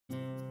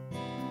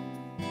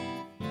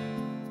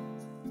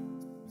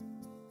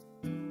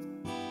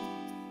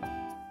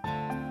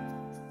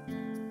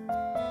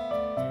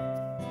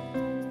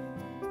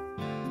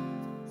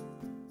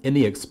In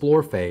the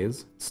Explore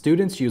phase,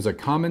 students use a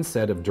common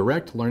set of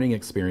direct learning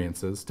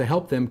experiences to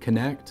help them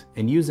connect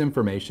and use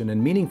information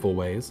in meaningful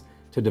ways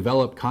to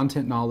develop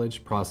content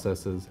knowledge,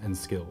 processes, and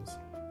skills.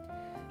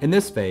 In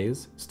this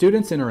phase,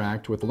 students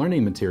interact with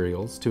learning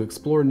materials to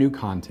explore new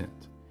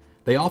content.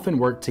 They often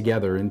work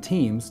together in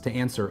teams to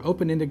answer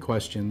open-ended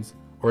questions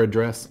or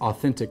address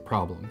authentic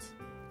problems.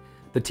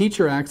 The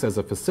teacher acts as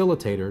a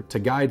facilitator to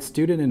guide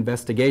student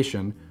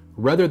investigation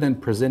rather than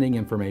presenting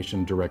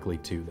information directly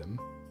to them.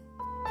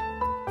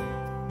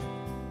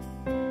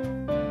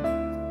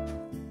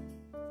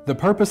 The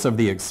purpose of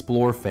the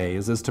Explore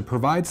phase is to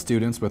provide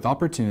students with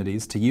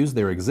opportunities to use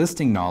their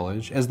existing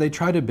knowledge as they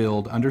try to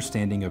build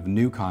understanding of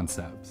new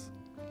concepts.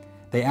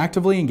 They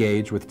actively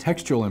engage with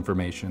textual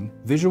information,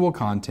 visual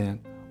content,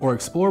 or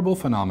explorable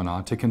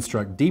phenomena to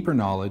construct deeper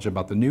knowledge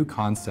about the new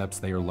concepts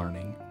they are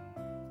learning.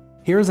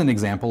 Here is an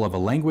example of a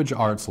language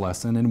arts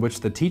lesson in which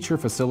the teacher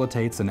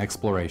facilitates an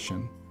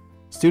exploration.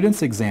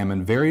 Students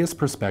examine various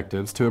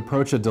perspectives to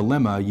approach a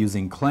dilemma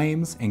using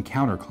claims and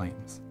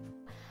counterclaims.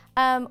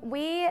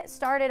 We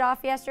started off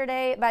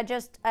yesterday by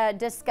just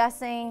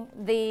discussing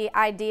the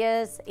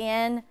ideas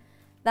in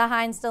the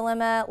Heinz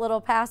dilemma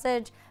little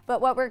passage, but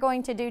what we're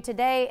going to do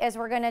today is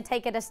we're going to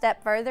take it a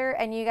step further,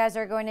 and you guys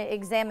are going to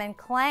examine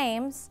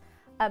claims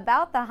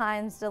about the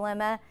Heinz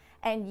dilemma,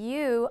 and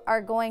you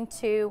are going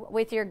to,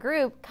 with your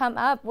group, come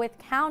up with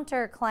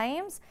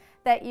counterclaims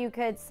that you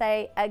could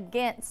say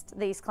against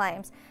these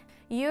claims.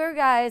 You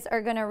guys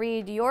are going to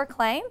read your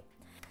claim,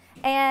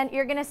 and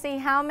you're going to see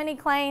how many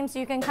claims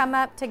you can come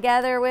up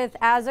together with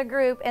as a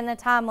group in the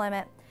time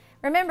limit.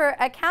 Remember,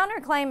 a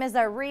counterclaim is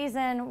a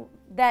reason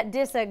that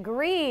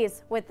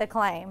disagrees with the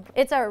claim.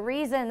 It's a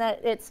reason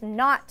that it's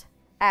not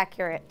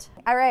accurate.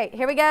 All right,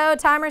 here we go.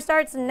 Timer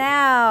starts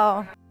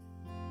now.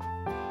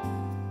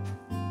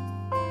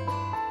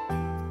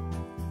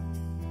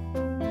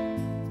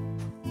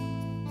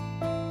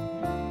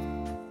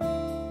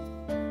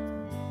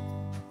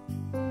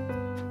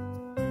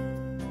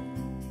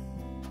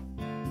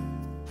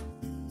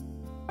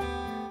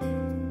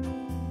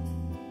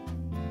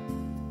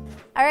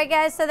 All right,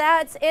 guys, so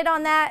that's it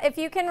on that. If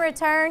you can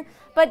return,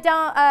 but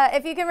don't,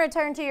 if you can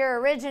return to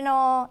your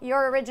original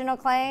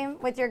claim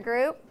with your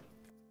group.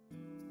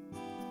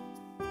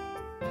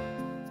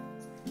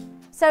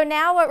 So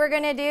now what we're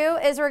gonna do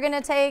is we're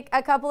gonna take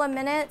a couple of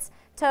minutes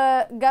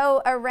to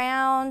go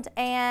around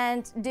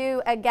and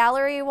do a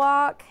gallery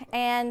walk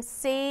and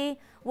see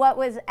what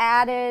was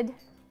added,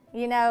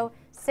 you know,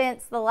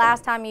 since the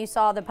last time you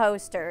saw the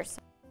posters.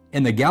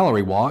 In the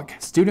gallery walk,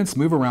 students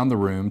move around the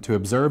room to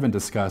observe and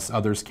discuss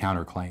others'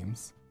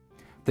 counterclaims.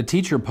 The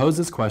teacher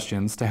poses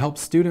questions to help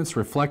students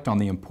reflect on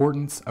the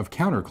importance of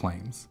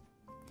counterclaims.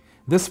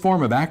 This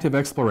form of active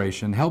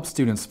exploration helps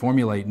students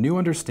formulate new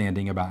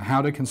understanding about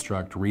how to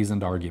construct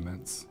reasoned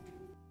arguments.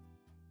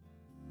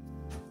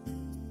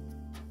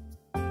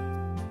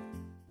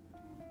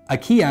 A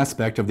key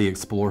aspect of the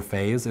Explore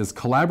phase is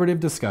collaborative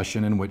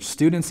discussion in which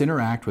students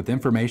interact with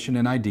information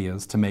and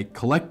ideas to make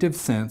collective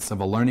sense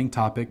of a learning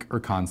topic or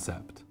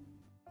concept.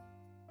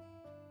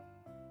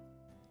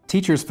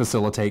 Teachers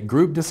facilitate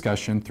group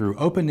discussion through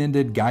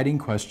open-ended guiding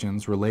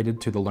questions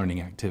related to the learning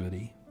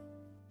activity.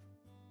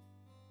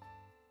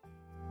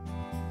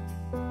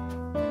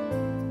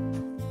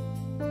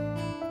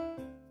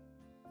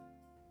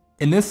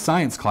 In this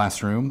science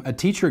classroom, a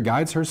teacher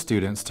guides her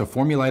students to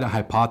formulate a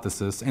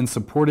hypothesis and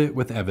support it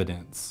with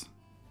evidence.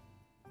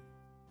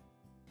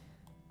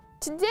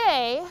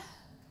 Today,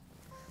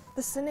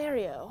 the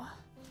scenario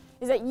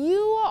is that you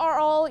are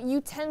all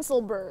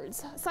utensil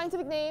birds.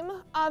 Scientific name,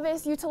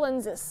 Aves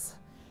utilensis.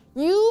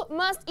 You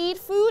must eat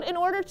food in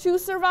order to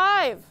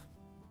survive.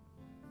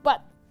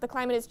 But the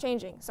climate is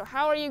changing, so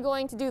how are you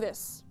going to do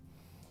this?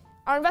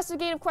 Our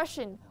investigative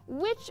question,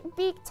 which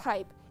beak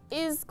type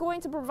is going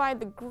to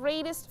provide the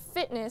greatest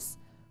fitness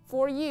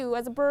for you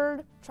as a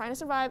bird trying to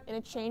survive in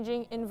a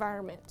changing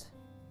environment?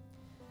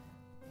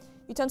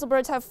 Utensil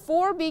birds have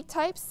 4 beak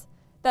types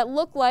that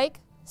look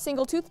like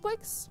single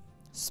toothpicks,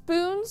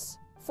 spoons,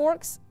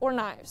 forks, or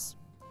knives.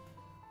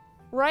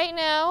 Right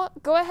now,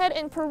 go ahead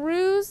and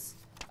peruse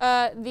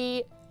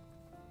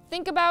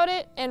think about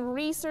it and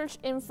research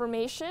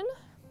information,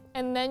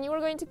 and then you are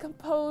going to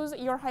compose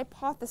your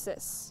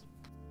hypothesis.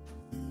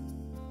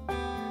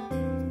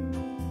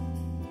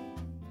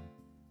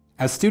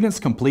 As students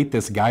complete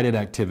this guided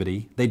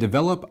activity, they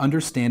develop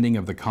understanding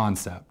of the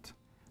concept.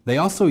 They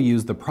also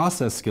use the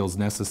process skills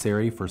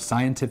necessary for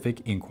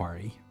scientific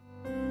inquiry.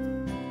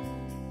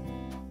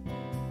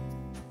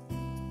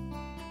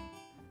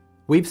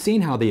 We've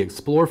seen how the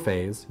Explore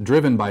phase,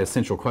 driven by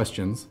essential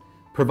questions,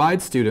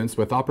 provides students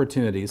with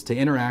opportunities to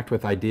interact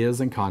with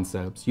ideas and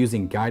concepts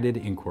using guided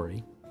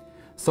inquiry.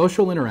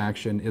 Social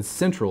interaction is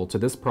central to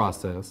this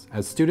process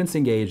as students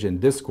engage in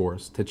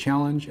discourse to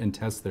challenge and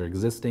test their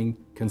existing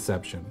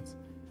conceptions.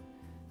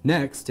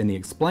 Next, in the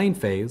Explain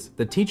phase,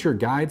 the teacher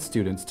guides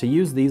students to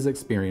use these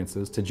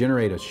experiences to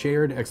generate a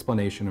shared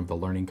explanation of the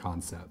learning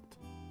concept.